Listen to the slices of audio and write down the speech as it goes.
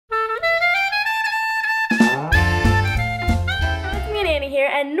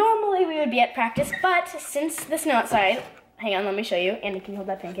would be at practice, but since the snow outside, hang on, let me show you. Andy, can you hold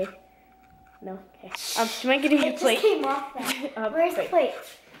that pancake? No? Okay. Do you mind getting me a plate? It just came off that. Where's the plate?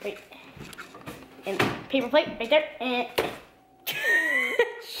 Wait. And paper plate, right there. And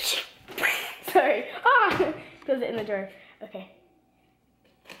sorry. Ah! Close it in the drawer. Okay.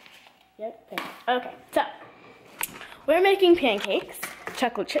 Yep. There. Okay. So we're making pancakes,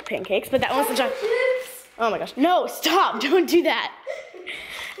 chocolate chip pancakes, but that one's the chocolate. Oh my gosh! No! Stop! Don't do that.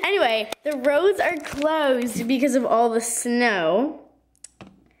 Anyway, the roads are closed because of all the snow.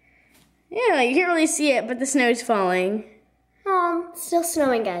 Yeah, you can't really see it, but the snow's falling. It's still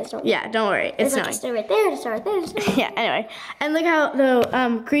snowing, guys. Don't worry. It's snowing. Just right there, just right there, just right there. Yeah, anyway. And look how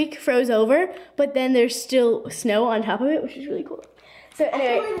the creek froze over, but then there's still snow on top of it, which is really cool. So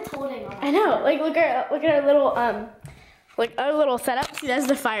anyway, I feel like it's holding on. I know. Like look at our little like our little setup. See, that's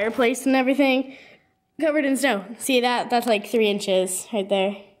the fireplace and everything covered in snow. See that? That's like 3 inches right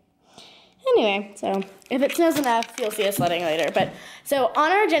there. Anyway, so if it snows enough, you'll see us sledding later. But so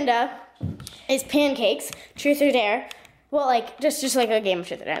on our agenda is pancakes, truth or dare. Well, like just like a game of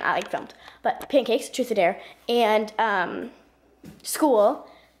truth or dare, not like filmed. But pancakes, truth or dare, and school,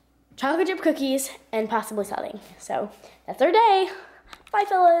 chocolate chip cookies, and possibly sledding. So that's our day. Bye,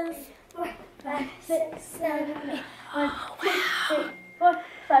 fellas. 4, 5, 6, 7, 8. 1, 2, 3, 4,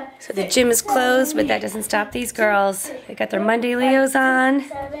 5. So the gym is closed, but that doesn't stop these girls. They got their Monday Leos on.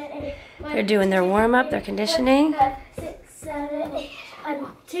 They're doing their warm-up, their conditioning. 5, 6, 7, 8. 1,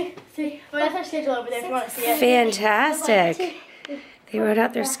 2, 3. Well, that's our schedule over there if you want to see it. Fantastic. They wrote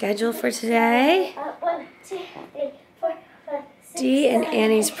out their schedule for today. 1, 2, 3, 4, 5, 6, Dee and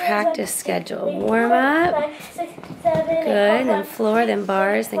Annie's practice schedule. Warm-up. 5, 6, 7, 8. Good. Then floor, then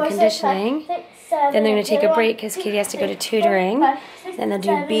bars, then conditioning. Then they're going to take a break because Katie has to go to tutoring. Then they'll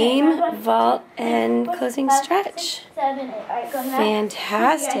do beam, vault, and closing stretch.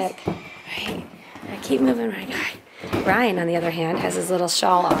 Fantastic. All right. Now keep moving, right, guy. Ryan, on the other hand, has his little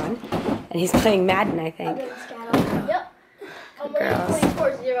shawl on, and he's playing Madden, I think. Yep. Good girls.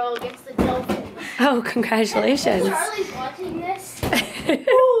 24-0 against the Dolphins. Oh, congratulations. Charlie's watching this.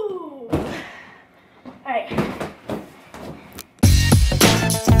 Woo! All right.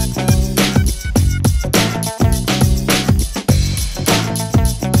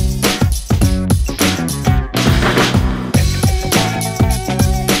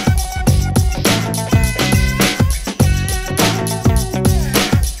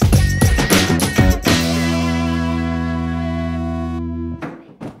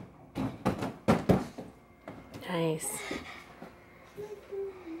 Nice.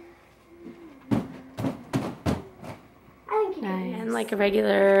 And like a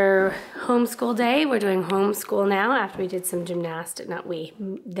regular homeschool day, we're doing homeschool now after we did some gymnastics, not we,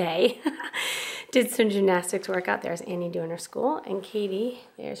 they, did some gymnastics workout. There's Annie doing her school, and Katie,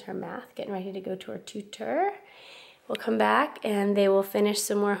 there's her math, getting ready to go to her tutor. We'll come back and they will finish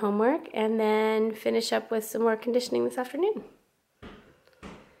some more homework and then finish up with some more conditioning this afternoon.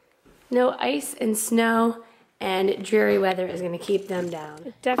 No ice and snow and dreary weather is going to keep them down.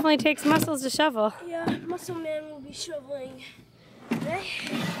 It definitely takes muscles to shovel. Yeah, Muscle Man will be shoveling today.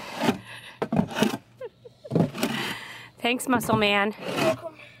 Thanks, Muscle Man. You're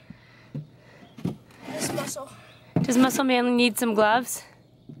welcome. This muscle. Does Muscle Man need some gloves?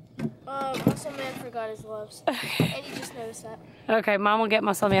 Muscle Man forgot his gloves. Okay. And he just noticed that. Okay, Mom will get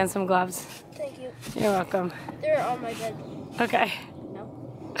Muscle Man some gloves. Thank you. You're welcome. They're on my bed. Okay. No.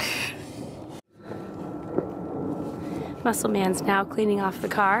 Muscle Man's now cleaning off the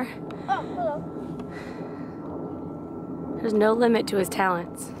car. Oh, hello. There's no limit to his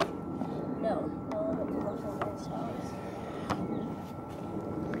talents. No limit to Muscle Man's talents.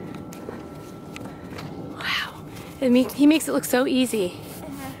 Wow. He makes it look so easy.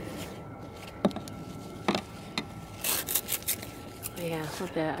 Oh yeah, a little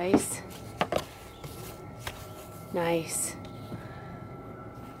bit of ice. Nice.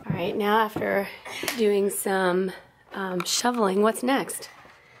 All right, now after doing some shoveling, what's next?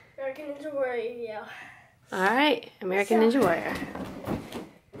 American Ninja Warrior, yeah. All right, American Ninja Warrior.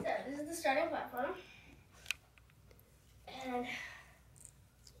 So this is the starting platform. And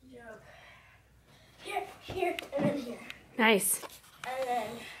jump here, here, and then here. Nice. And then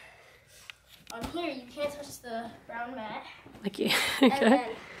on here you can't touch the brown mat. Like you. And then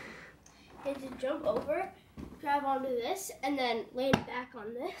you have to jump over, grab onto this, and then lay back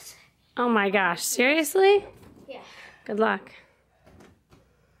on this. Oh my gosh, seriously? Yeah. Good luck.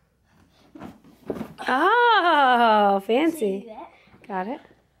 Oh, fancy. See that? Got it.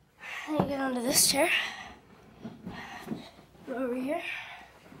 Then you get onto this chair. Go over here.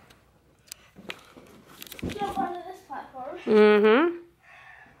 Jump onto this platform. Mm-hmm.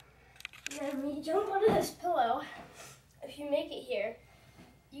 you jump onto this pillow. If you make it here,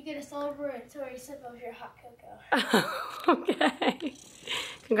 you get a celebratory sip of your hot cocoa. Okay.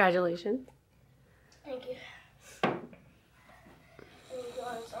 Congratulations. Thank you. And you go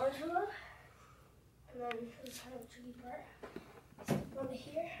on this orange pillow. And then this kind of tricky part. Step onto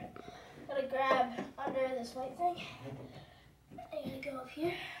here. Gotta grab under this white thing. And you gotta go up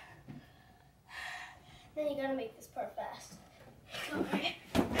here. Then you gotta make this part fast. Go right.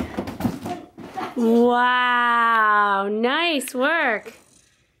 Wow, nice work.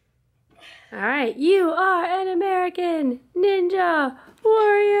 All right, you are an American Ninja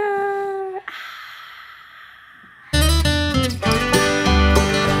Warrior.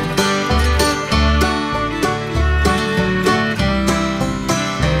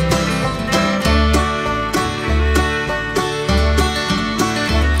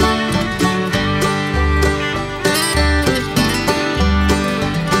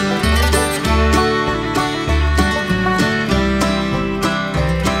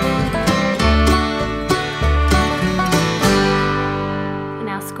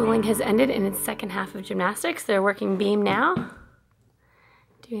 Has ended in its second half of gymnastics. They're working beam now,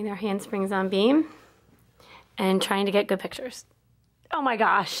 doing their handsprings on beam, and trying to get good pictures. Oh my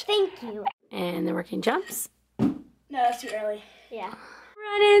gosh. Thank you. And they're working jumps. No, that's too early. Yeah.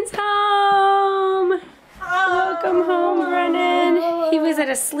 Brennan's home. Welcome home, Brennan. He was at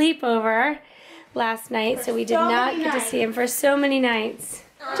a sleepover last night, so we did not get to see him for so many nights.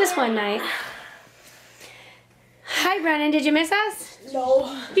 Just one night. Hi, Brennan. Did you miss us? No.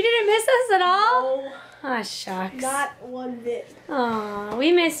 You didn't miss us at all? No. Oh, shucks. Not one bit. Oh,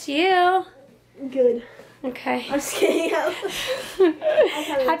 we missed you. Good. Okay. I'm just kidding.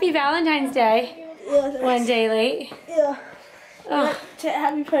 Happy Valentine's Day. Yeah, One day late. Yeah. Oh,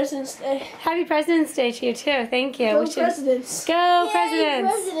 Happy President's Day. happy President's Day to you too. Thank you. Go Presidents. Go Yay,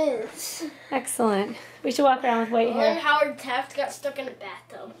 Presidents. presidents. Excellent. We should walk around with white One hair. Howard Taft got stuck in a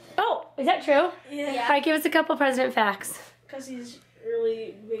bathtub. Oh, is that true? Yeah. All right, give us a couple president facts. Because he's a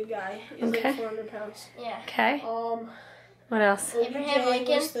really big guy. He's Okay. like 400 pounds. Yeah. Okay. What else? Abraham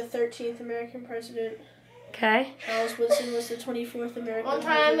Lincoln was the 13th American president. Okay. Charles Woodson was the 24th American One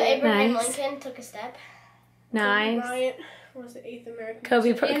time, president. Abraham Nice. Lincoln took a step. Kobe Nice. Bryant was the 8th American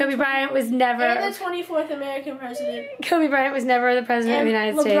Kobe president. Bryant was And never. the 24th American president. Kobe Bryant was never the president of the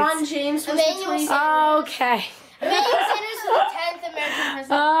United LeBron States. James was Emmanuel the 20th. Sanders. Okay. Emmanuel Sanders was the 10th American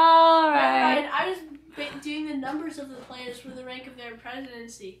president. All right. I was doing the numbers of the players for the rank of their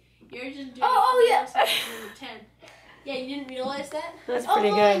presidency. You're just doing yeah. number 10. Yeah, you didn't realize that? That's pretty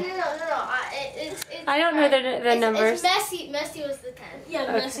good. No. It's I don't know the numbers. It's Messi. Messi was the 10th. Yeah,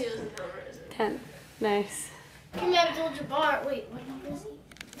 Okay. Messi was the number. 10. Nice. Kareem Abdul-Jabbar. Wait, what number is he?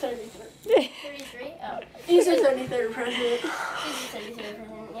 33rd. 33? Oh. He's the 33rd president. He's the 33rd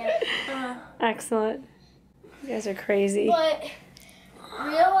president, yeah. Excellent. You guys are crazy. But,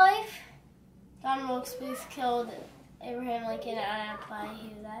 real life, Don Wilkes Booth killed Abraham Lincoln, and I don't know he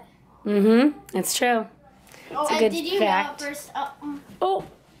was that. Mm-hmm. It's true. It's a good did you fact. know at first? Oh,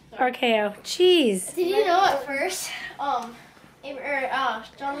 RKO. Jeez. Did you know at first?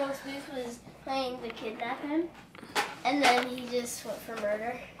 John Wilkes Booth was planning to kidnap him, and then he just went for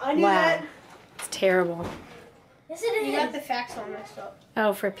murder. I knew Wow. that. It's terrible. Yes, it You is. got the facts all mixed up.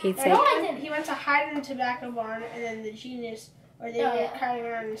 Oh, for Pete's sake. No, I didn't. He went to hide in a tobacco barn, and then the genius, or they Oh, were yeah. carrying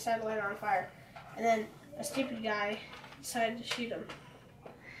around and decided to light it on fire. And then a stupid guy decided to shoot him.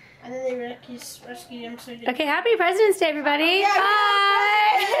 And then they rescued him. So he didn't. Okay, happy President's Day, everybody.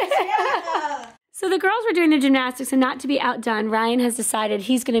 Bye. Yeah. So the girls were doing the gymnastics, and not to be outdone, Ryan has decided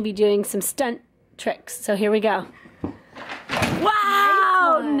he's going to be doing some stunt tricks. So here we go.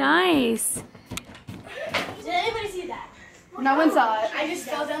 Wow, nice. Did anybody see that? No one saw it. I just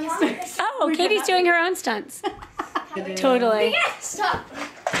fell down the stairs. Oh, Katie's doing her own stunts. Totally. Stop.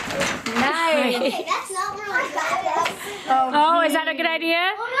 Nice. Okay, that's not where I got it. Oh, is that a good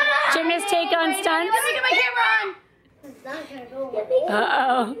idea? Gymnast take on stunts? Let me get my camera on. It's not gonna go away.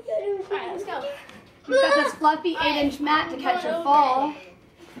 Uh-oh. Alright, let's go. You've got this fluffy 8-inch mat to catch a fall.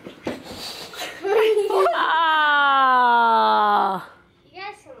 Oh. You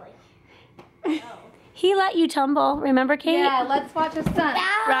guys can like. He let you tumble. Remember, Kate? Yeah, let's watch a stunt.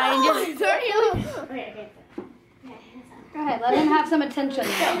 Ryan, just... Okay. Go ahead, let him have some attention.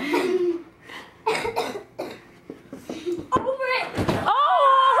 Over it. Oh!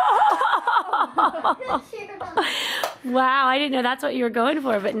 Wow, I didn't know that's what you were going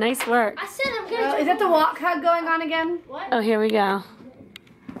for, but nice work. I said I'm gonna. Is that the walk hug going on again? What? Oh, here we go.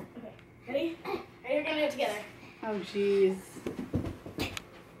 Ready? You're gonna do it together. Oh, jeez.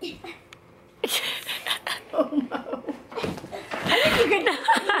 Oh no. I think you could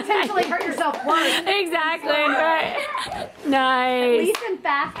potentially hurt yourself worse. Exactly. Right. At Nice. least in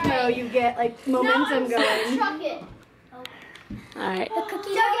fast mode, you get like momentum going. Chuck it. All right. The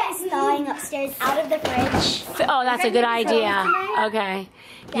cookie dough is thawing upstairs out of the fridge. Oh, that's a good idea. Okay.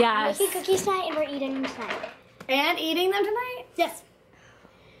 Yes. Making cookies tonight and we're eating them tonight. And eating them tonight? Yes.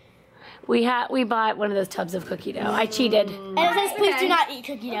 We bought one of those tubs of cookie dough. I cheated. And it says please do not eat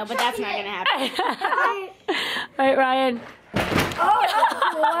cookie dough, but that's not gonna happen. All right, Ryan. Oh,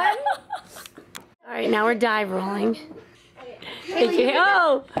 that's one. All right, now we're dive rolling. Thank you.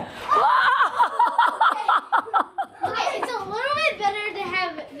 Oh! Okay, it's a little bit better to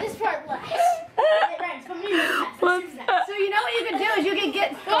have this part less. So you know what you can do is you can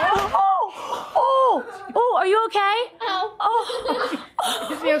get Oh, are you okay? Oh. Oh.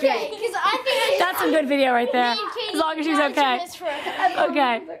 Okay, because I think That's some good video right there. As long as she's okay.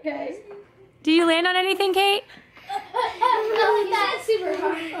 Okay. Okay. Do you land on anything, Kate? That's super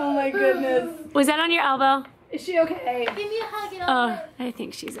hard. Oh my goodness. Was that on your elbow? Is she okay? Give me a hug and Oh, I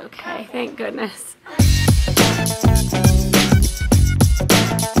think she's okay. Thank goodness.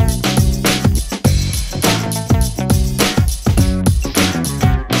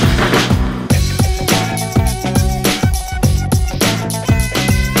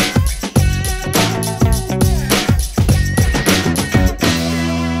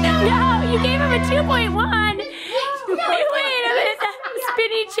 No, you gave him a 2.1. Wait a minute.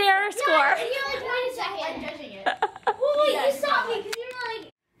 Spinny chair score. Wait a second. I'm judging it. Wait, you stopped me because you're like...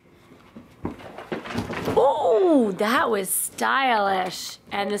 Oh, that was stylish.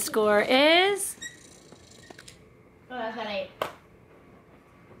 And the score is? Oh, that's an 8.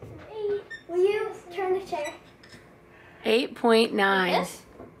 Will you turn the chair? 8.9. Yes?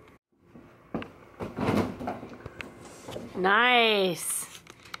 Nice.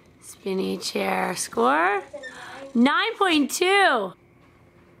 Spinny chair score? 9.2.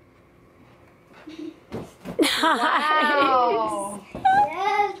 Wow.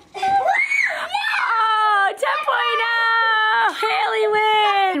 Yes. Oh, 10.0! Haley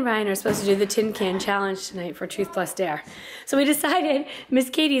wins! And Ryan are supposed to do the tin can challenge tonight for TruthPlusDare. So we decided Miss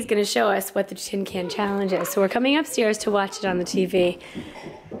Katie's going to show us what the tin can challenge is. So we're coming upstairs to watch it on the TV.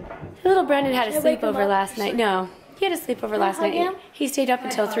 Little Brennan had a sleepover last night. No, he had a sleepover last night. He stayed up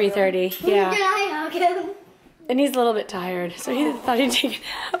until 3:30. Yeah. Can I hug him? And he's a little bit tired, so he thought he'd take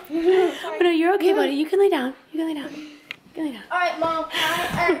a nap. Oh no, you're okay, buddy. You can lay down. You can lay down. You can lay down. All right, Mom.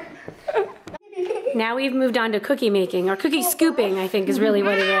 Now we've moved on to cookie making, or cookie scooping, I think is really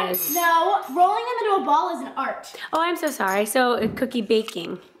what it is. No, rolling them into a ball is an art. Oh, I'm so sorry. So cookie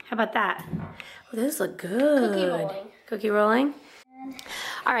baking. How about that? Oh, those look good. Cookie rolling. Cookie rolling?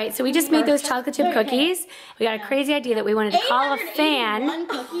 All right, so we just made those chocolate chip cookies. We got a crazy idea that we wanted to call a fan. We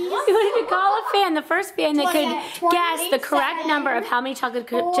wanted to call a fan, the first fan that could guess the correct number of how many chocolate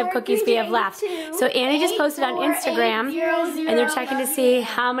chip cookies we have left. So Annie just posted on Instagram, and they're checking to see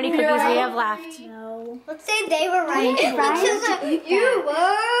how many cookies we have left. Let's say they were right. You were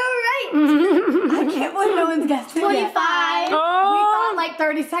right. I can't believe no one's guessed it yet. 25. We thought like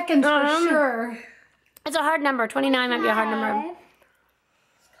 30 seconds for sure. It's a hard number. 29 might be a hard number.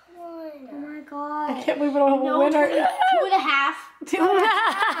 Oh my god. I can't believe we don't have a winner. 2.5. 2.5.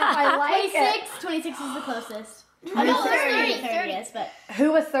 I like 26. 26 is the closest. No, I know 30. 30 is, but it.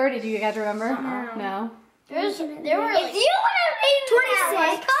 Who was 30? Do you guys remember? No. There were If you would have made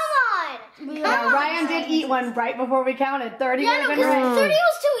 26, come on. Yeah, Ryan did eat one right before we counted. 30 would have been because right. 30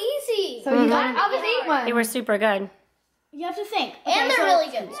 was too easy. So you got I'll just eat one. They were super good. you have to think. And they're really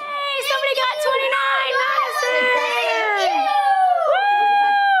good. Hey, somebody got 29! Madison! Woo!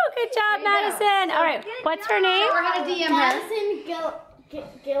 Good job, Madison. All right, what's her name? We're gonna DM her. Madison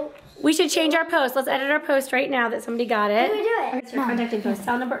Gil. We should change our post. Let's edit our post right now that somebody got it. We do it. It's your contact info,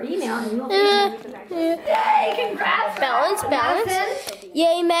 cell number, email, and we will Yay, congrats. Balance.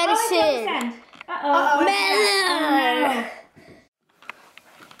 Yay, Madison. Uh-oh.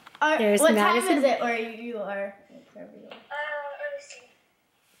 There's what Madison. time is it where you are?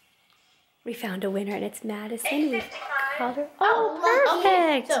 We found a winner, and it's Madison. We called her. Oh,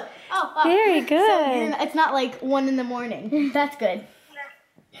 perfect. So, Very good. So it's not like 1 in the morning. That's good.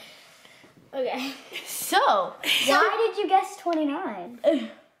 Okay. So, Why did you guess 29?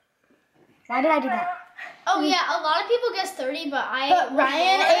 Why did I do that? Oh yeah, a lot of people guessed 30, but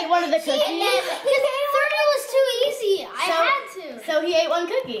Ryan ate one of the cookies. Because 30 was too easy. I had to. So he ate one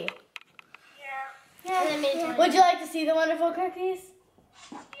cookie. And then made 20. Would you like to see the wonderful cookies?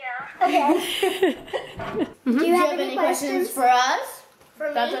 Okay. Do you have any questions for us? For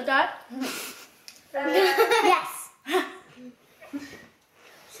me? Dot. Yes.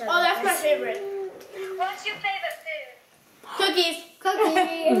 Oh, that's my favorite. What's your favorite food? Cookies.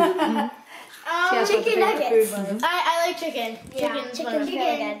 Chicken nuggets. I like chicken.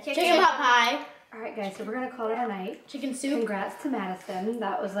 Chicken pot pie. Alright guys, so we're gonna call it a night. Chicken soup. Congrats to Madison.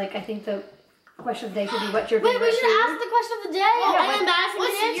 That was like, I think the question of the day should be what's your favorite Wait, we should food? ask the question of the day. And Madison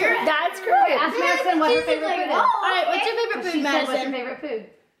can answer it. That's correct. Ask Madison what her favorite food is. Alright, what's your favorite food, She said, what's your Madison? favorite food?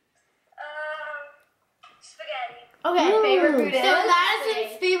 Spaghetti. Okay. Favorite food is? So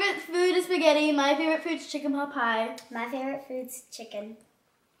Madison's favorite food is spaghetti. My favorite food is chicken pot pie. My favorite food's chicken.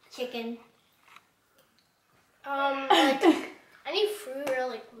 Like any fruit or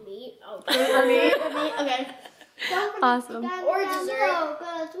like meat. Oh, Okay. Awesome. or dessert.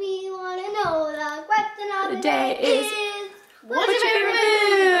 Because we want to know the question of the day day is, What's your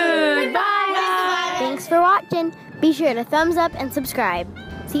favorite food? Bye guys. Thanks for watching. Be sure to thumbs up and subscribe.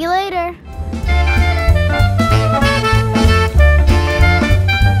 See you later.